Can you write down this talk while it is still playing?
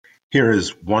Here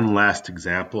is one last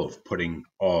example of putting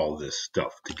all this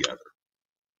stuff together.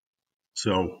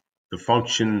 So the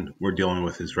function we're dealing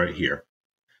with is right here.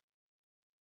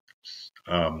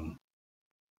 So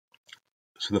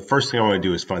the first thing I want to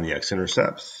do is find the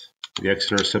x-intercepts. The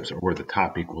x-intercepts are where the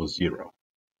top equals 0.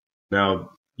 Now,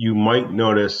 you will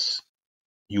notice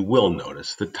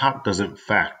the top doesn't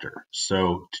factor.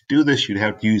 So to do this, you'd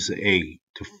have to use a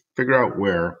to figure out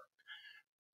where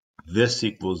this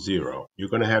equals 0. You're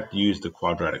going to have to use the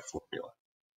quadratic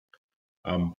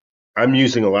formula. I'm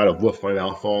using a lot of Wolfram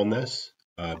Alpha on this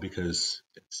because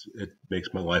it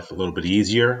makes my life a little bit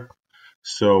easier.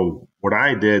 So what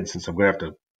I did, since I'm going to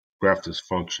have to graph this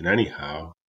function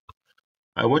anyhow,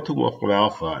 I went to Wolfram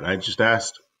Alpha and I just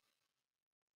asked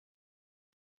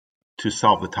to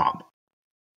solve the top.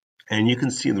 And you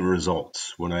can see the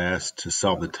results. When I asked to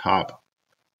solve the top,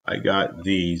 I got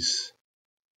these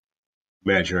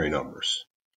imaginary numbers,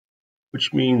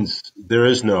 which means there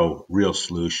is no real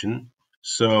solution.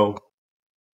 So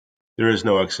there is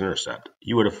no x-intercept.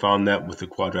 You would have found that with the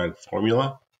quadratic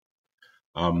formula,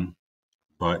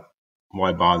 but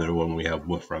why bother when we have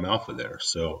Wolfram Alpha there?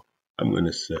 So I'm going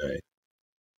to say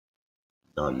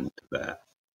none to that.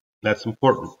 That's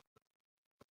important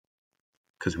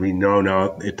because we know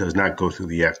now it does not go through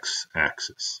the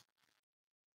x-axis.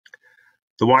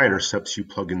 The y-intercepts, you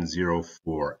plug in 0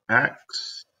 for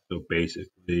x. So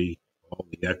basically, all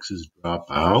the x's drop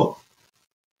out,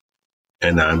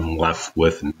 and I'm left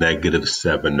with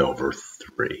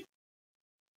 -7/3.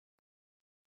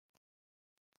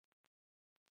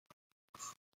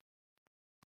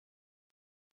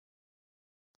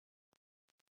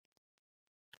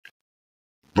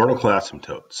 Vertical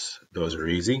asymptotes, those are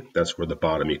easy. That's where the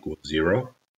bottom equals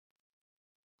 0.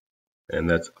 And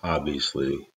that's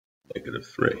obviously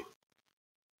 -3.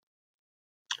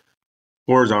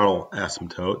 Horizontal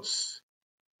asymptotes,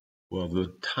 well,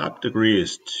 the top degree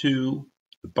is 2,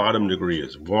 the bottom degree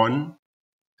is 1.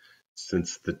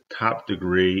 Since the top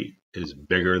degree is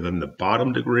bigger than the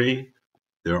bottom degree,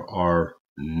 there are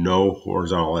no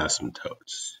horizontal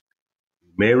asymptotes.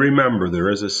 You may remember there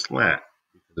is a slant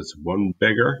because it's 1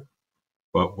 bigger,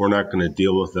 but we're not going to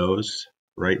deal with those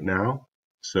right now.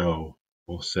 So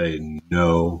we'll say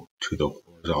no to the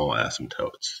horizontal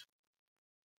asymptotes.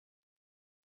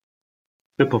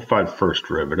 Simplified first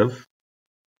derivative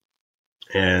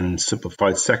and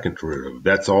simplified second derivative.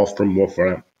 That's all from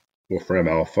Wolfram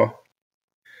Alpha.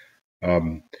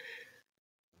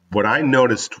 What I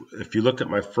noticed, if you look at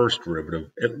my first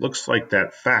derivative, it looks like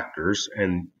that factors,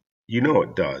 and you know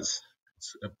it does.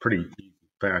 It's a pretty easy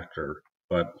factor,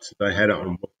 but since I had it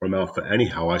on Wolfram Alpha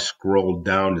anyhow, I scrolled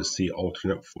down to see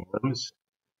alternate forms,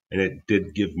 and it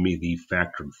did give me the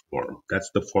factored form. That's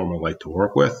the form I like to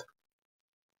work with.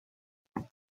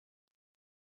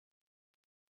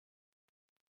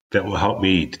 That will help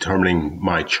me determining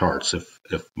my charts if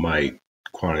my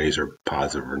quantities are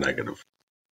positive or negative.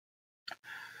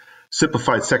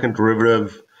 Simplified second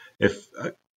derivative,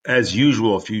 as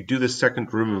usual, if you do the second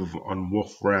derivative on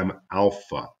Wolfram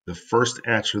Alpha, the first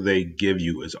answer they give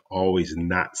you is always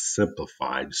not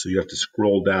simplified. So you have to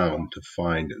scroll down to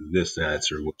find this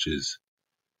answer, which is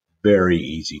very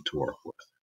easy to work with.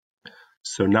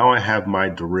 So now I have my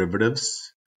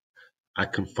derivatives. I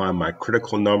can find my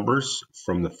critical numbers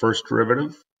from the first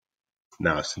derivative.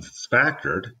 Now, since it's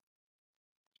factored,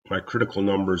 my critical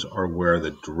numbers are where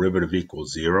the derivative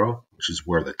equals 0, which is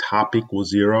where the top equals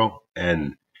 0.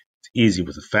 And it's easy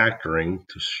with the factoring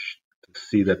to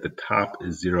see that the top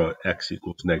is 0 at x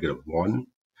equals -1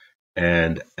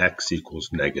 and x equals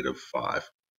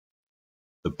 -5.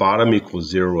 The bottom equals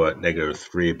 0 at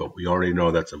 -3, but we already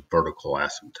know that's a vertical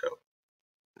asymptote.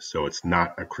 So it's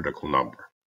not a critical number.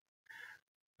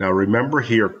 Now remember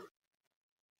here,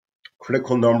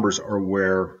 critical numbers are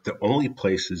where the only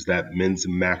places that mins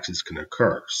and maxes can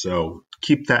occur. So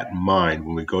keep that in mind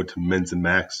when we go to mins and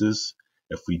maxes.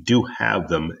 If we do have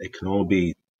them, it can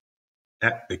only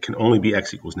be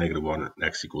x equals -1 and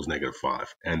x equals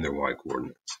 -5 and their y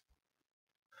coordinates.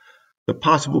 The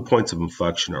possible points of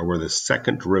inflection are where the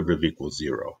second derivative equals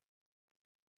 0.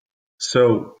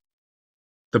 So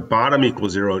the bottom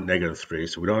equals 0 at -3,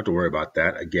 so we don't have to worry about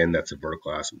that. Again, that's a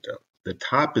vertical asymptote. The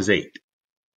top is 8.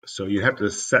 So you have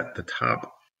to set the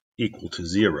top equal to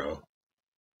 0,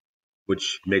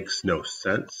 which makes no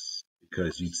sense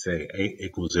because you'd say 8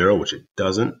 equals 0, which it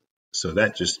doesn't. So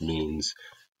that just means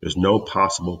there's no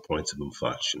possible points of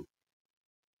inflection,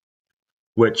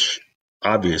 which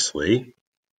obviously,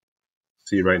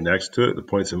 see right next to it, the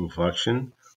points of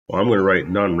inflection. Well, I'm going to write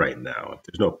none right now. If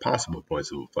there's no possible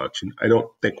points of inflection, I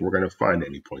don't think we're going to find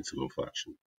any points of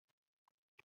inflection.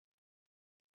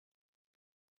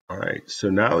 All right, so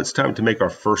now it's time to make our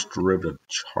first derivative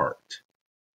chart.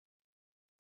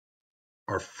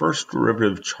 Our first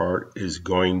derivative chart is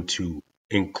going to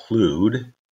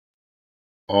include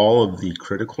all of the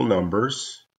critical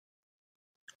numbers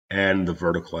and the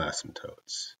vertical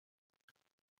asymptotes.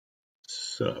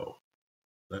 So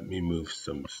let me move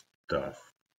some stuff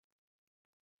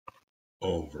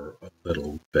over a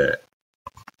little bit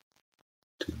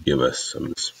to give us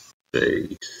some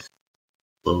space.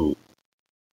 Whoa.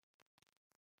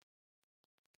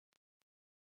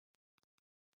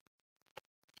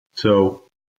 So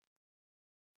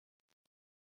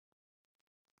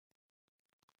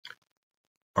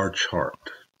our chart.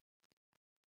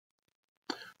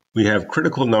 We have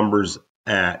critical numbers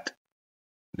at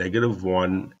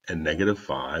 -1 and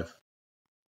 -5,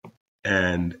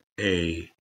 and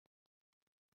a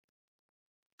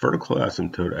vertical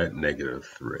asymptote at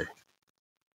 -3.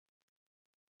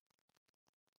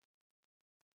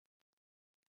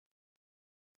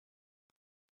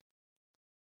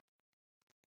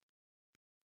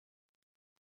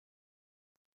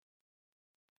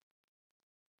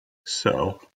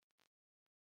 So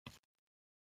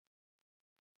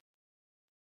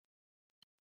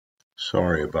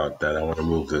sorry about that. I want to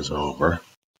move this over.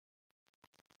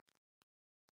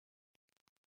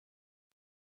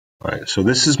 All right, so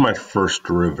this is my first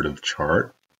derivative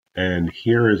chart, and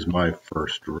here is my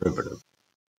first derivative.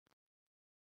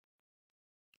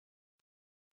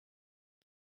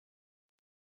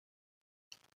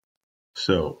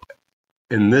 So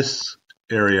in this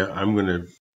area, I'm going to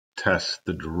test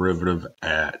the derivative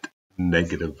at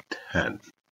 -10.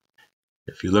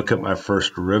 If you look at my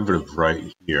first derivative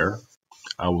right here,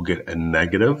 I will get a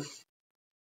negative,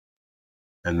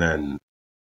 and then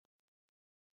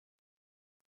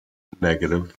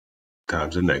negative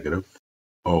times a negative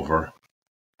over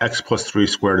x plus 3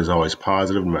 squared is always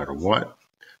positive no matter what.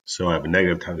 So I have a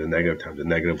negative times a negative times a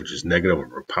negative, which is negative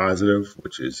over positive,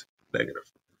 which is negative.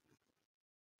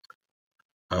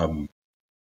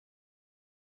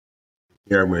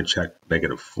 Here I'm going to check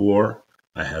 -4.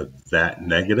 I have that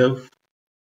negative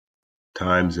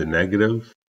times a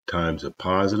negative times a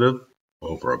positive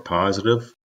over a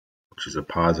positive, which is a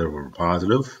positive over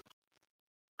positive.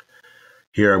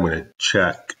 Here I'm going to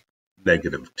check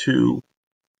 -2.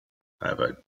 I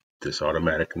have this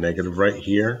automatic negative right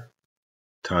here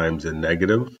times a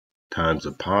negative times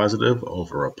a positive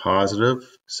over a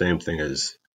positive. Same thing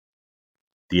as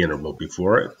the interval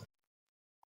before it.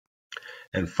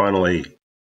 And finally,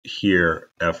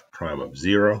 here f prime of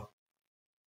 0,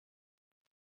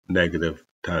 negative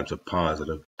times a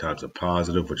positive,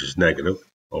 which is negative,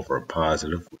 over a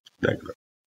positive, which is negative.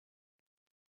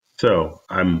 So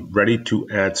I'm ready to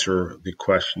answer the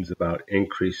questions about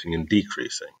increasing and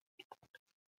decreasing.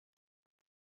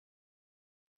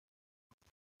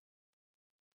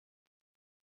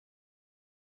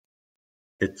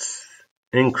 It's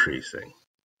increasing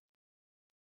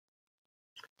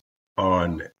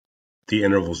on the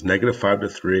intervals -5 to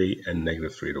 3 and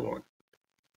 -3 to 1.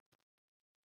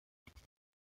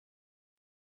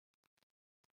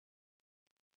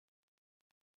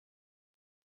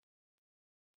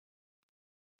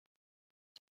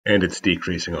 And it's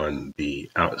decreasing on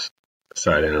the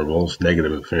outside intervals,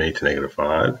 -∞ to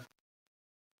 -5,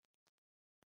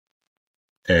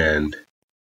 and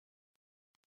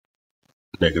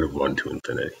 -1 to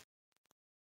infinity.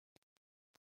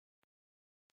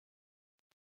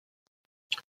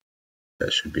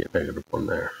 That should be a -1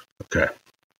 there. Okay.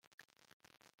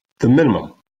 The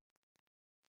minimum.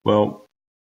 Well,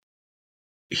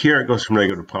 here it goes from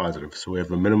negative to positive, so we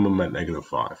have a minimum at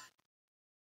 -5,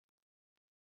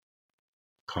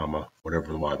 comma, whatever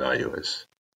the y value is.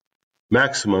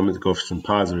 Maximum, it goes from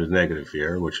positive to negative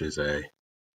here, which is a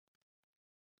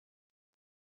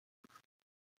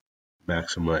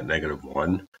maximum at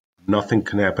 -1. Nothing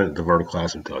can happen at the vertical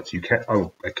asymptotes. You can't,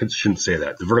 oh, I shouldn't say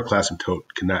that. The vertical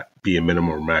asymptote cannot be a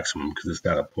minimum or maximum because it's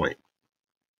not a point.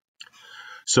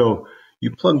 So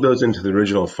you plug those into the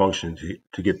original function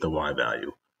to get the y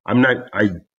value. I'm not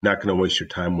going to waste your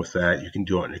time with that. You can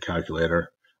do it on your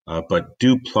calculator, but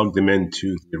do plug them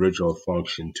into the original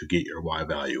function to get your y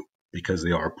value because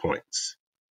they are points.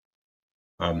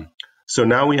 So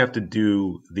now we have to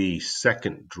do the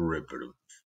second derivative.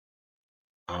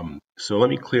 So let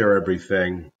me clear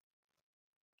everything.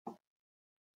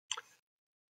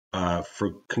 For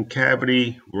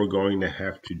concavity, we're going to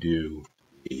have to do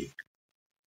the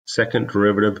second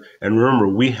derivative. And remember,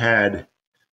 we had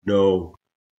no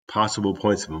possible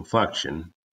points of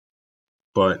inflection,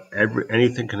 but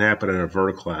anything can happen in a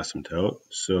vertical asymptote.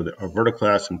 So our vertical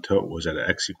asymptote was at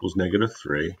x equals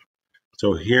 -3.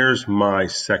 So here's my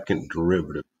second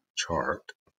derivative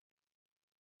chart.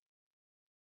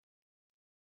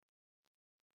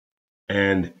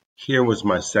 And here was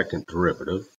my second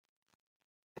derivative.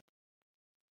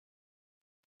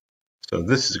 So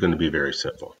this is going to be very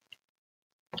simple.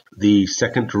 The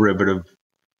second derivative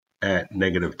at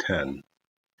negative 10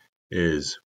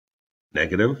 is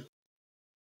negative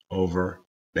over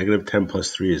negative 10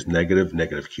 plus 3 is negative,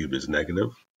 negative cubed is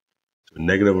negative. So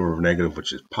negative over negative,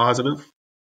 which is positive.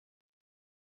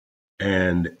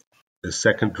 And the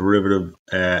second derivative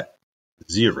at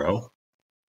 0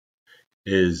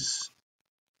 is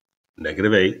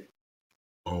negative 8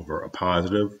 over a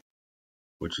positive,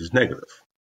 which is negative.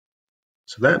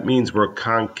 So that means we're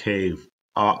concave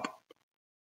up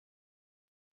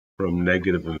from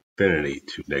negative infinity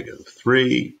to negative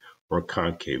 3, or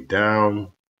concave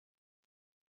down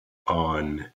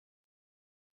on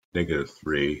negative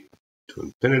 3 to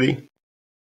infinity.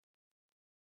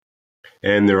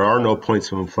 And there are no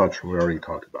points of inflection. We already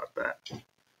talked about that.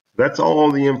 That's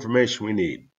all the information we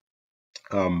need.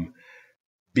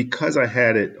 Because I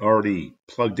had it already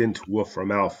plugged into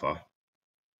Wolfram Alpha,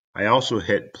 I also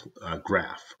hit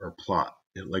graph or plot.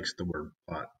 It likes the word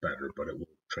plot better, but it will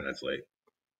translate.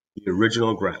 The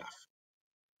original graph.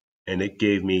 And it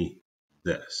gave me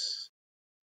this.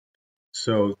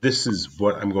 So this is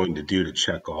what I'm going to do to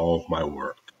check all of my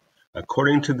work.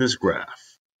 According to this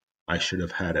graph, I should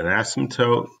have had an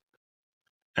asymptote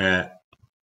at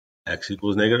x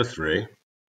equals negative 3.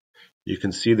 You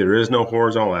can see there is no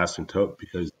horizontal asymptote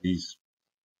because these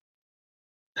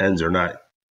ends are not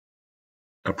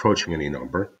approaching any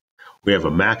number. We have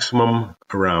a maximum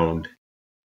around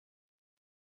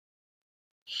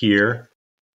here,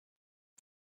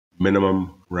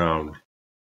 minimum around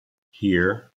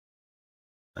here.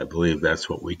 I believe that's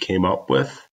what we came up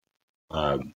with.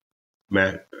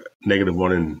 Negative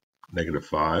 1 and negative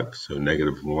 5. So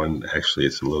negative 1, actually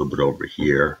it's a little bit over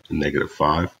here, and negative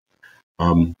 5.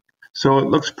 So it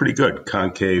looks pretty good.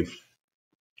 Concave,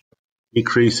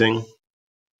 decreasing,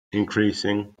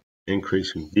 increasing,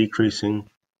 increasing, decreasing,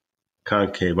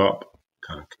 concave up,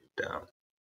 concave down.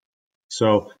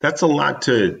 So that's a lot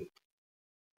to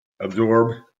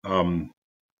absorb.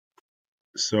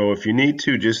 So if you need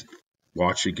to, just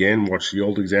watch again, watch the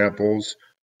old examples,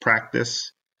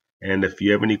 practice. And if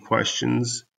you have any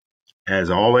questions, as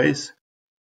always,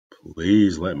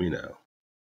 please let me know.